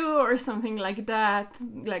like you, or something like that,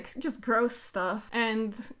 like just gross stuff.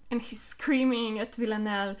 And he's screaming at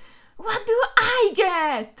Villanelle, what do I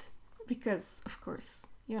get? Because, of course,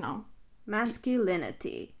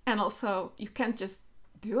 masculinity. And also, you can't just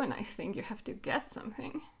do a nice thing, you have to get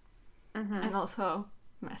something. And also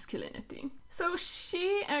masculinity. So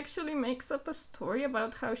she actually makes up a story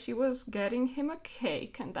about how she was getting him a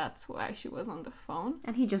cake, and that's why she was on the phone.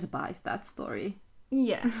 And he just buys that story.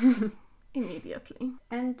 Yes, immediately.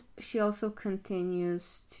 And she also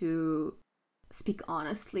continues to speak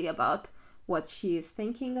honestly about what she is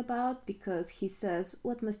thinking about, because he says,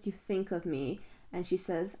 what must you think of me? And she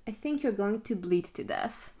says, I think you're going to bleed to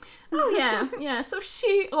death. Oh, yeah. So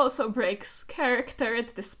she also breaks character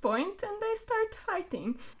at this point, and they start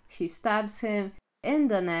fighting. She stabs him in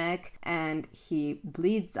the neck, and he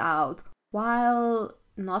bleeds out while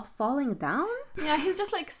not falling down. Yeah, he's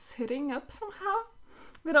just like sitting up somehow.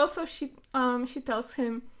 But also she tells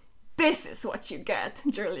him, this is what you get,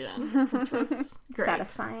 Julian, which was great.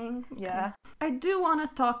 Satisfying. Yeah. I do want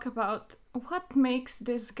to talk about what makes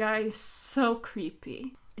this guy so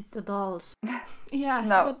creepy. It's the dolls. Yes,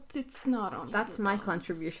 No. but it's not only That's the my dolls.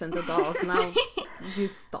 contribution, the dolls. Now you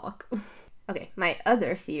talk. Okay, my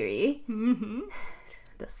other theory,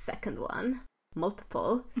 the second one,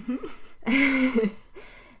 multiple,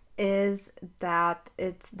 is that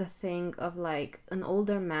it's the thing of like an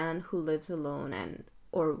older man who lives alone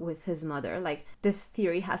or with his mother. Like, this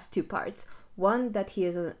theory has two parts. One, that he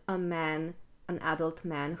is a man, an adult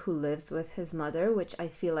man who lives with his mother, which I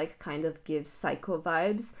feel like kind of gives Psycho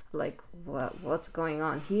vibes. Like, what's going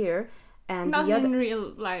on here? And Not the other... in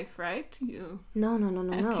real life, right? No.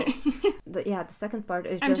 Okay. The second part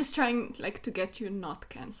is I'm just trying to get you not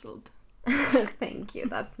cancelled. Thank you,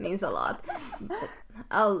 that means a lot. But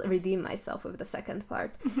I'll redeem myself with the second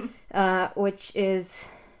part, which is...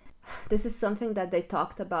 This is something that they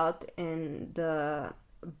talked about in the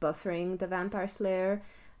Buffering the Vampire Slayer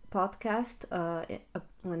podcast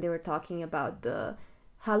when they were talking about the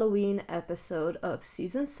Halloween episode of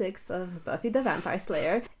season 6 of Buffy the Vampire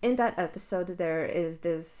Slayer. In that episode, there is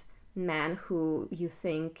this man who you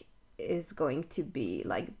think is going to be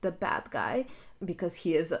like the bad guy because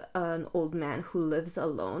he is an old man who lives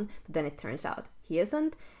alone, but then it turns out he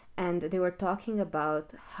isn't. And they were talking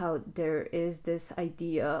about how there is this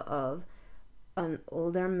idea of an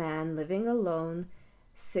older man living alone,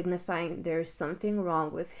 signifying there's something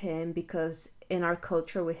wrong with him, because in our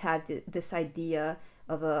culture we had this idea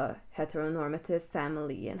of a heteronormative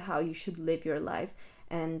family and how you should live your life,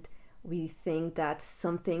 and we think that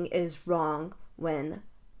something is wrong when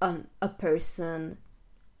a person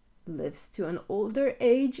lives to an older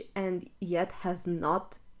age and yet has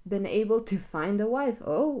not been able to find a wife.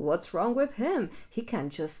 Oh, what's wrong with him? He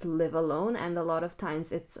can't just live alone. And a lot of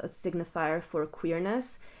times it's a signifier for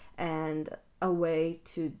queerness and a way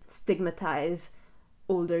to stigmatize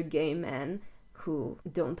older gay men who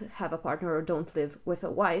don't have a partner or don't live with a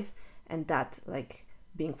wife, and that like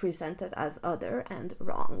being presented as other and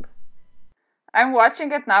wrong. I'm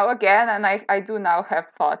watching it now again, and I do now have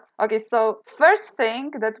thoughts. Okay, so first thing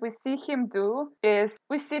that we see him do is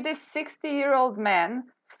we see this 60-year-old man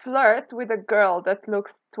flirt with a girl that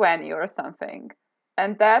looks 20 or something.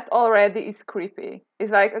 And that already is creepy. It's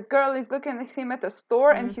like a girl is looking at him at a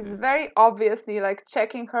store and he's very obviously like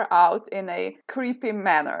checking her out in a creepy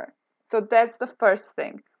manner. So that's the first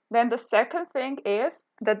thing. Then the second thing is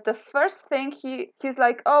that the first thing he's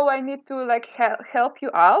like, oh, I need to like help you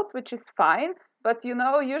out, which is fine. But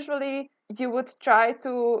usually you would try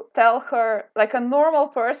to tell her, like a normal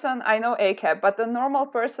person, I know ACAB, but a normal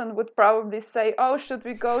person would probably say, oh, should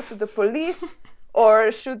we go to the police?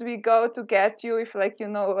 Or should we go to get you, if like a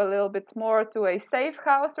little bit more, to a safe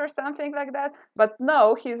house or something like that? But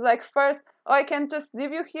no, he's like, first, oh, I can just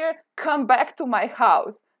leave you here, come back to my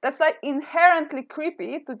house. That's like inherently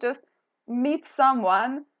creepy to just meet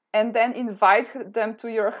someone and then invite them to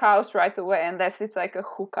your house right away, unless it's like a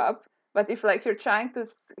hookup. But if like you're trying to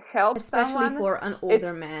help especially someone, for an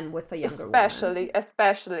older man with a younger woman.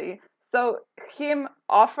 Especially. So him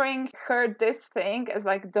offering her this thing as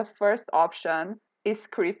like the first option is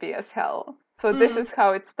creepy as hell. So this is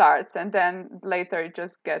how it starts, and then later it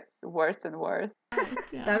just gets worse and worse.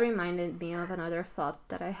 Yeah. That reminded me of another thought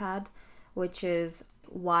that I had, which is,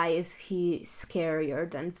 why is he scarier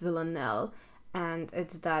than Villanelle? And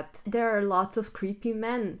it's that there are lots of creepy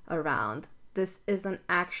men around. This is an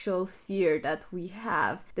actual fear that we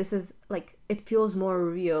have. This is like, it feels more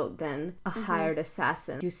real than a hired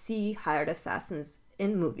assassin. You see hired assassins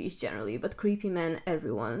in movies generally, but creepy men,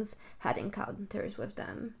 everyone's had encounters with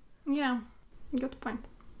them. Yeah, good point.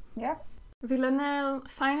 Yeah. Villanelle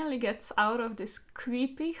finally gets out of this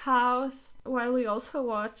creepy house, while we also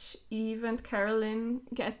watch Eve and Carolyn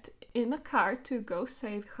get in a car to go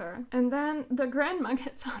save her. And then the grandma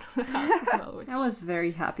gets out of the house as well. Which... I was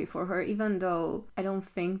very happy for her, even though I don't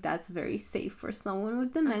think that's very safe for someone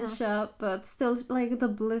with dementia, but still, like, the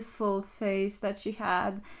blissful face that she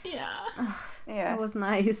had, Yeah. Yeah. that was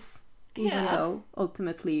nice, even Yeah. though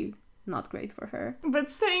ultimately not great for her. But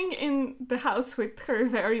staying in the house with her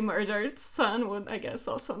very murdered son would, I guess,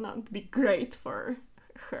 also not be great for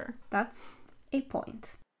her. That's a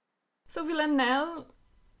point. So Villanelle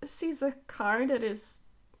sees a car that is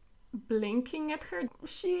blinking at her.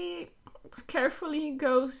 She carefully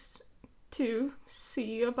goes to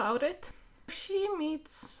see about it. She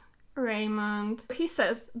meets Raymond. He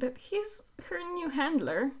says that he's her new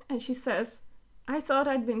handler, and she says, "I thought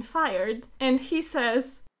I'd been fired." And he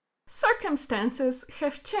says, "Circumstances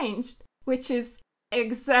have changed," which is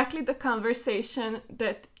exactly the conversation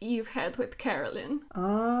that Eve had with Carolyn.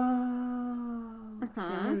 Oh,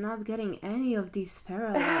 so I'm not getting any of these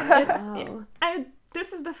parallels. Wow.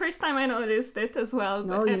 This is the first time I noticed it as well.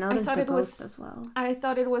 No, but you I noticed thought the it was, ghost as well. I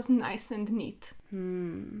thought it was nice and neat.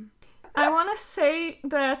 Hmm. I want to say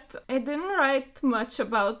that I didn't write much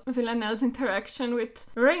about Villanelle's interaction with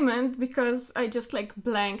Raymond because I just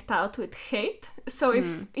blanked out with hate. So if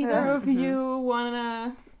either of you want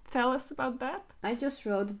to tell us about that? I just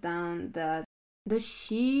wrote down that, does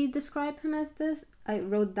she describe him as this? I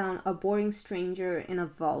wrote down a boring stranger in a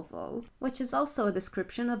Volvo, which is also a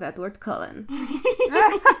description of Edward Cullen.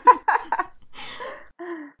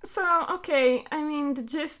 So, okay, I mean, the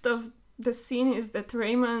gist of the scene is that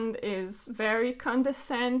Raymond is very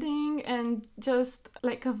condescending and just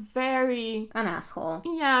a very... An asshole.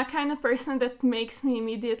 Yeah, kind of person that makes me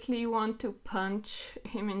immediately want to punch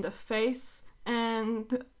him in the face.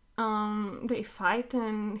 And they fight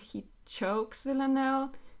and he chokes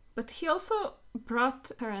Villanelle, but he also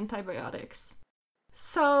brought her antibiotics.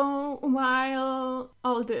 So while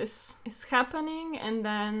all this is happening and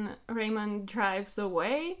then Raymond drives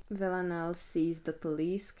away, Villanelle sees the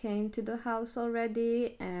police came to the house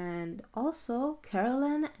already, and also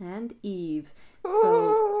Carolyn and Eve.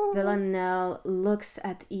 So Villanelle looks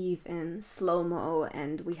at Eve in slow-mo,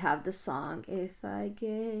 and we have the song "If I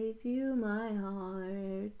Gave You My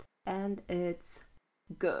Heart," and it's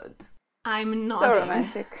good. I'm So nodding.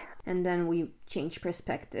 romantic. And then we change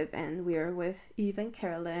perspective and we're with Eve and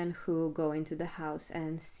Carolyn, who go into the house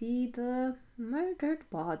and see the murdered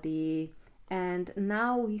body. And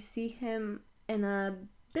now we see him in a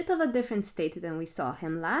bit of a different state than we saw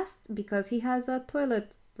him last, because he has a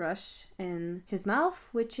toilet brush in his mouth,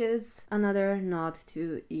 which is another nod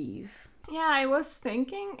to Eve. Yeah, I was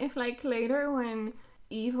thinking if later when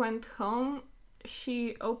Eve went home,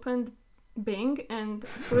 she opened Bing and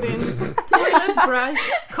put in toilet brush,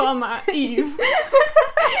 Eve.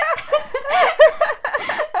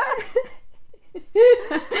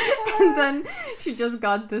 And then she just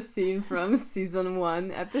got the scene from season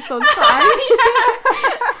 1, episode 5.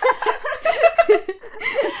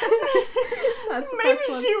 that's Maybe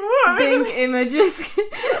what she would. Bing Images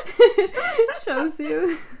shows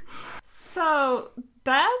you. So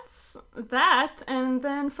that's that, and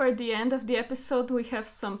then for the end of the episode we have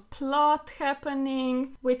some plot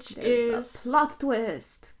happening, which There's is a plot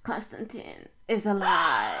twist. Constantine is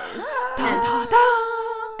alive.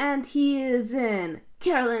 And he is in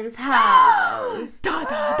Carolyn's house. Da,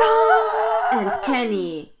 da, da. And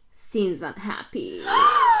Kenny seems unhappy.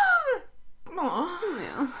 Aw.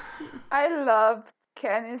 Yeah. I love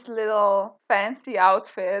Kenny's little fancy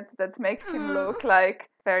outfit that makes him look like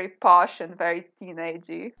very posh and very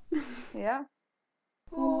teenagey. Yeah.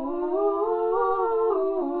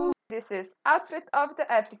 This is outfit of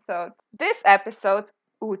the episode. This episode,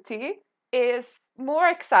 Uti, is more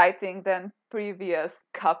exciting than previous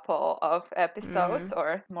couple of episodes,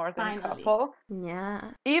 or more than a Finally. couple.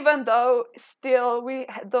 Yeah. Even though still we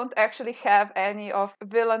don't actually have any of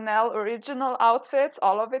Villanelle original outfits,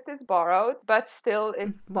 all of it is borrowed, but still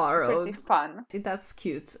it's Borrowed. pretty fun. That's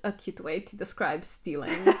cute. A cute way to describe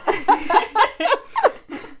stealing.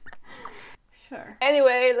 Sure.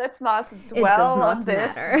 Anyway, let's not does dwell not on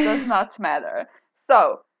this. matter. It does not matter.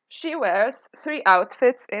 So, she wears 3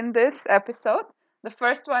 outfits in this episode. The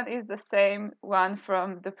first one is the same one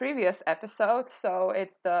from the previous episode. So,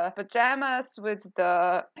 it's the pajamas with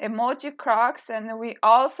the emoji Crocs. And we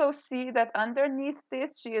also see that underneath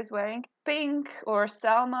this, she is wearing pink or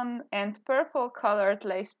salmon and purple colored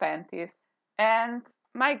lace panties. And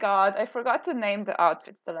my God, I forgot to name the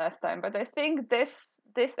outfits the last time, but I think this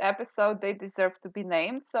episode they deserve to be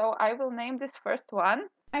named, so I will name this first one.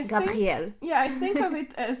 Gabrielle. I think of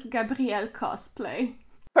it as Gabrielle cosplay.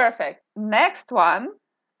 Perfect. Next one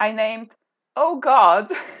I named Oh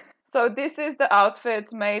God. So this is the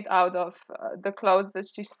outfit made out of the clothes that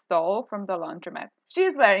she stole from the laundromat.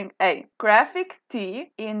 She's wearing a graphic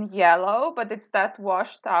tee in yellow, but it's that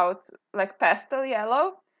washed out like pastel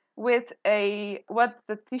yellow, with what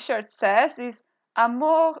the t-shirt says is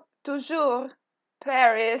Amour toujours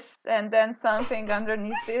Paris, and then something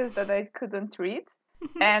underneath this that I couldn't read.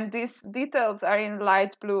 And these details are in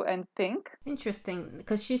light blue and pink. Interesting,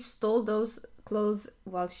 because she stole those clothes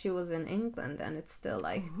while she was in England, and it's still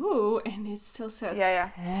like... Ooh, and it still says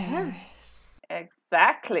Paris.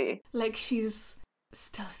 Exactly. Like she's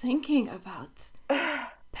still thinking about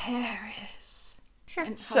Paris. Sure.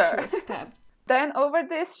 And how she was stabbed. Then over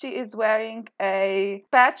this, she is wearing a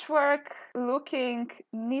patchwork-looking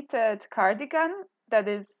knitted cardigan that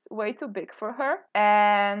is way too big for her.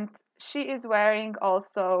 And she is wearing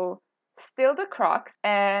also still the Crocs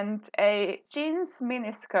and a jeans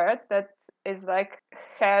miniskirt that is like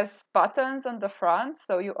has buttons on the front,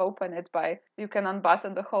 so you open it you can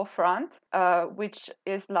unbutton the whole front, which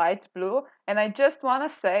is light blue. And I just want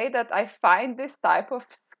to say that I find this type of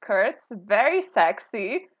skirts very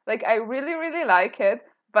sexy. Like I really, really like it,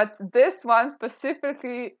 but this one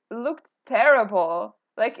specifically looked terrible.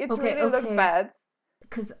 Like it really looked bad.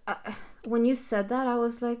 Because when you said that, I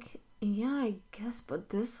was like, yeah, I guess, but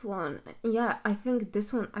this one, yeah, I think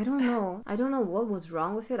this one, I don't know what was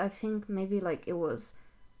wrong with it. I think maybe like it was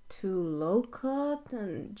too low cut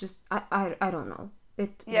and just, I don't know.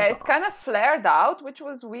 It kind of flared out, which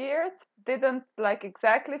was weird. Didn't like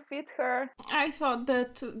exactly fit her. I thought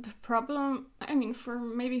that the problem, I mean, for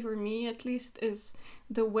me at least, is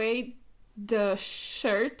the way the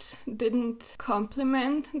shirt didn't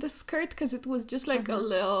complement the skirt, because it was just like a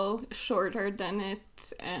little shorter than it,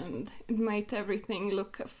 and it made everything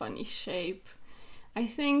look a funny shape. I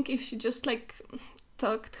think if she just like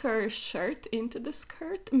tucked her shirt into the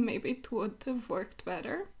skirt, maybe it would have worked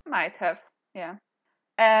better. Might have, yeah.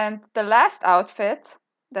 And the last outfit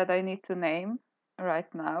that I need to name right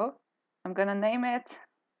now, I'm gonna name it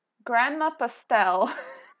Grandma Pastel.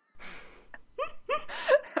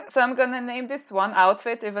 So I'm gonna name this one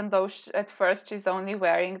outfit, even though at first she's only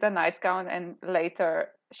wearing the nightgown and later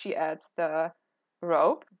she adds the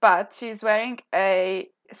robe. But she's wearing a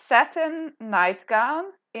satin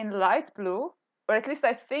nightgown in light blue, or at least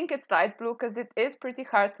I think it's light blue, because it is pretty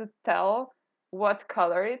hard to tell what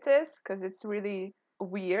color it is, because it's really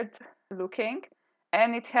weird looking.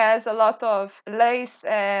 And it has a lot of lace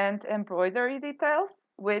and embroidery details,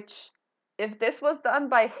 which, if this was done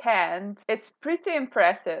by hand, it's pretty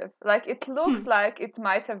impressive. Like, it looks like it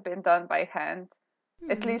might have been done by hand.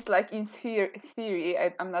 At least, like, in theory.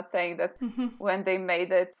 I'm not saying that when they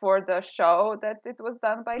made it for the show that it was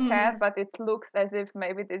done by hand, but it looks as if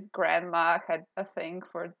maybe this grandma had a thing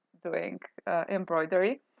for doing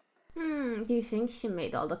embroidery. Do you think she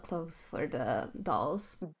made all the clothes for the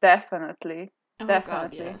dolls? Definitely. Oh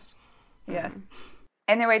Definitely. God, yes. Yes.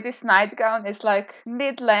 Anyway, this nightgown is like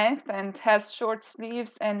mid-length and has short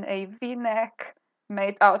sleeves and a V-neck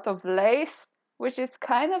made out of lace, which is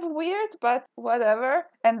kind of weird, but whatever.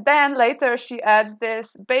 And then later she adds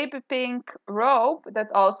this baby pink robe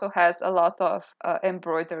that also has a lot of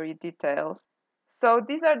embroidery details. So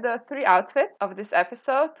these are the 3 outfits of this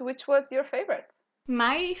episode. Which was your favorite?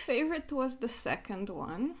 My favorite was the second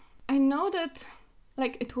one. I know that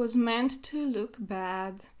like it was meant to look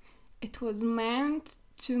bad. It was meant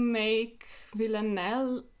to make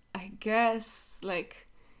Villanelle, I guess, like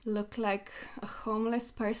look like a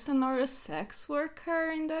homeless person or a sex worker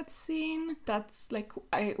in that scene. That's like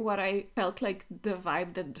what I felt like the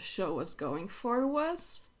vibe that the show was going for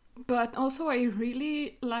was. But also I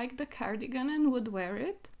really liked the cardigan and would wear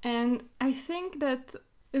it. And I think that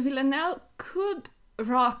Villanelle could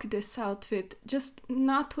rock this outfit, just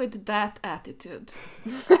not with that attitude.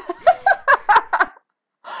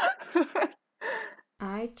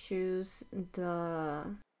 I choose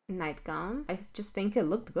the nightgown. I just think it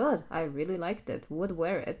looked good. I really liked it. Would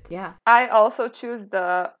wear it. Yeah. I also choose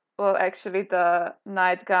the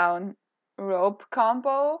nightgown robe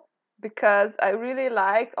combo, because I really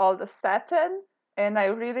like all the satin and I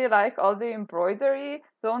really like all the embroidery.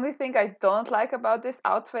 The only thing I don't like about this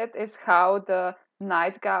outfit is how the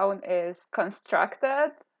nightgown is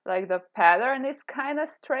constructed. Like the pattern is kind of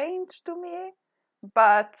strange to me.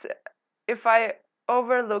 But if I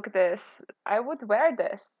overlook this, I would wear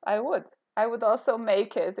this. I would. I would also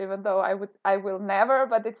make it, even though I will never,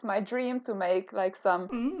 but it's my dream to make like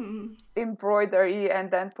some embroidery and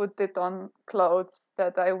then put it on clothes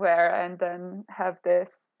that I wear and then have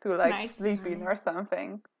this to like sleep in or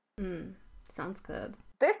something. Sounds good.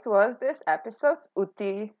 This was this episode's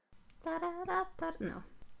Uti. No.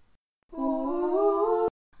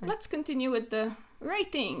 Let's continue with the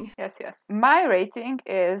rating. Yes. My rating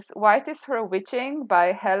is White is for Witching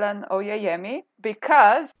by Helen Oyeyemi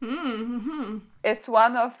because it's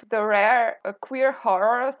one of the rare queer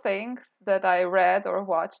horror things that I read or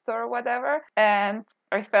watched or whatever. And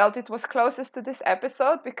I felt it was closest to this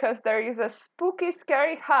episode because there is a spooky,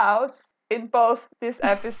 scary house in both this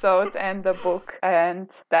episode and the book. And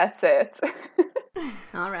that's it.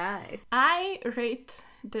 All right. I rate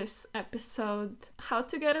this episode How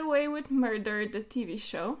to Get Away with Murder, the TV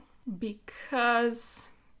show, because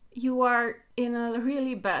you are in a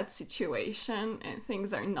really bad situation and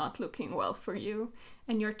things are not looking well for you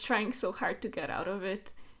and you're trying so hard to get out of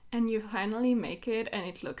it and you finally make it and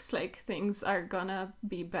it looks like things are gonna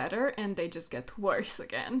be better and they just get worse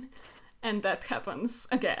again. And that happens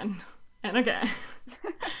again and again.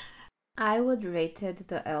 I would rate it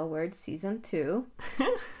the L Word season 2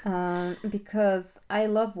 because I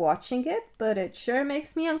love watching it, but it sure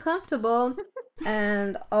makes me uncomfortable.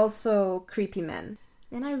 And also Creepy Men.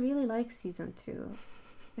 And I really like season 2.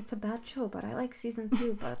 It's a bad show, but I like season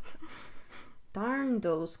 2, but darn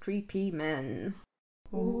those creepy men.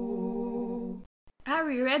 Ooh. Are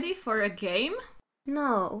we ready for a game?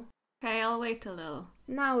 No. Okay, I'll wait a little.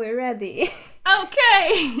 Now we're ready.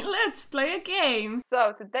 Okay, let's play a game.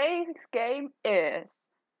 So today's game is,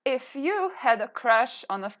 if you had a crush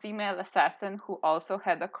on a female assassin who also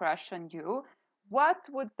had a crush on you, what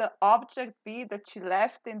would the object be that she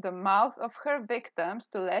left in the mouth of her victims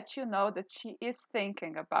to let you know that she is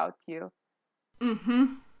thinking about you?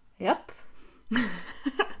 Yep.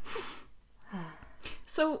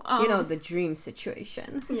 So, you know, the dream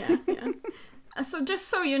situation. Yeah. So just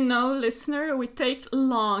so you know, listener, we take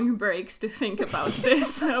long breaks to think about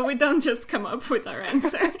this, so we don't just come up with our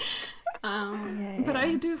answer. But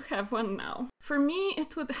I do have one now. For me,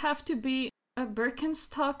 it would have to be a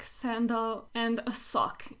Birkenstock sandal and a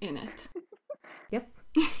sock in it. Yep,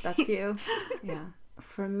 that's you. Yeah.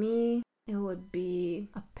 For me, it would be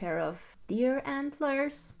a pair of deer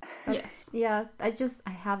antlers. Yes. Yeah,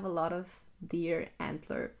 I have a lot of deer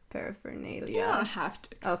antler paraphernalia. You don't have to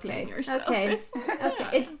explain yourself. Okay.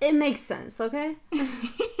 It makes sense, okay?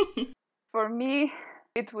 For me,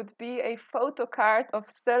 it would be a photo card of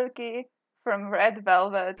Selkie from Red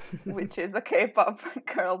Velvet, which is a K-pop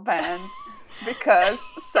girl band, because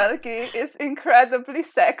Selkie is incredibly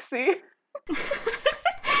sexy.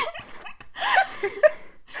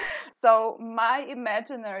 So my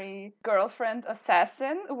imaginary girlfriend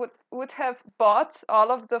assassin would have bought all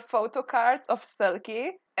of the photo cards of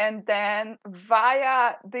Selkie, and then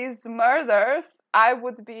via these murders, I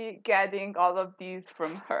would be getting all of these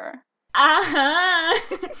from her.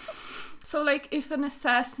 So, like, if an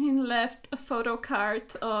assassin left a photo card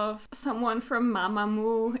of someone from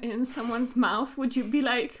Mamamoo in someone's mouth, would you be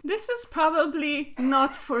like, this is probably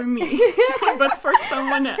not for me, but for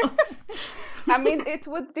someone else? I mean, it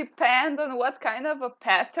would depend on what kind of a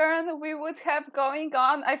pattern we would have going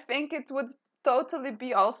on. I think it would totally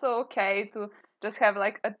be also okay to just have,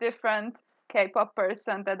 like, a different K-pop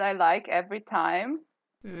person that I like every time.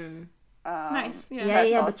 Nice.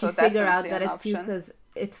 Yeah, but you figure out that it's you because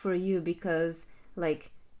it's for you because,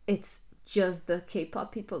 like, it's just the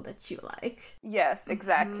K-pop people that you like. Yes,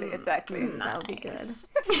 exactly. Nice. That would be good.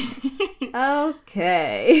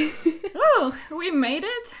 Okay. Oh, we made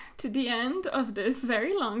it to the end of this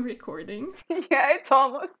very long recording. Yeah, it's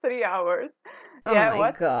almost 3 hours. Oh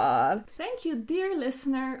my God. Thank you, dear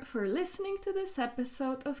listener, for listening to this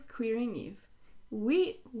episode of Queering Eve.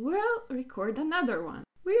 We will record another one.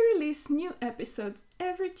 We release new episodes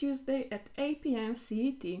every Tuesday at 8 p.m.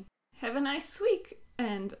 CET. Have a nice week,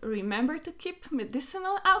 and remember to keep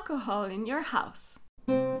medicinal alcohol in your house.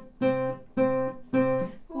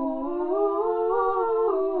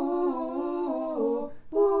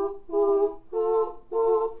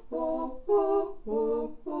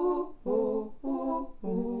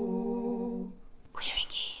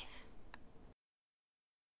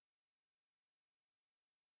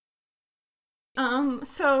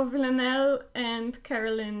 So Villanelle and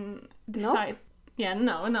Carolyn decide. Yeah,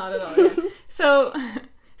 no, not at all. Yeah.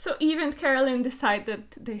 So Eve and Carolyn decide that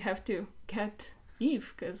they have to get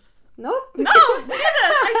Eve because Nope. no,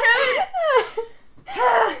 Jesus, I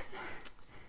can't.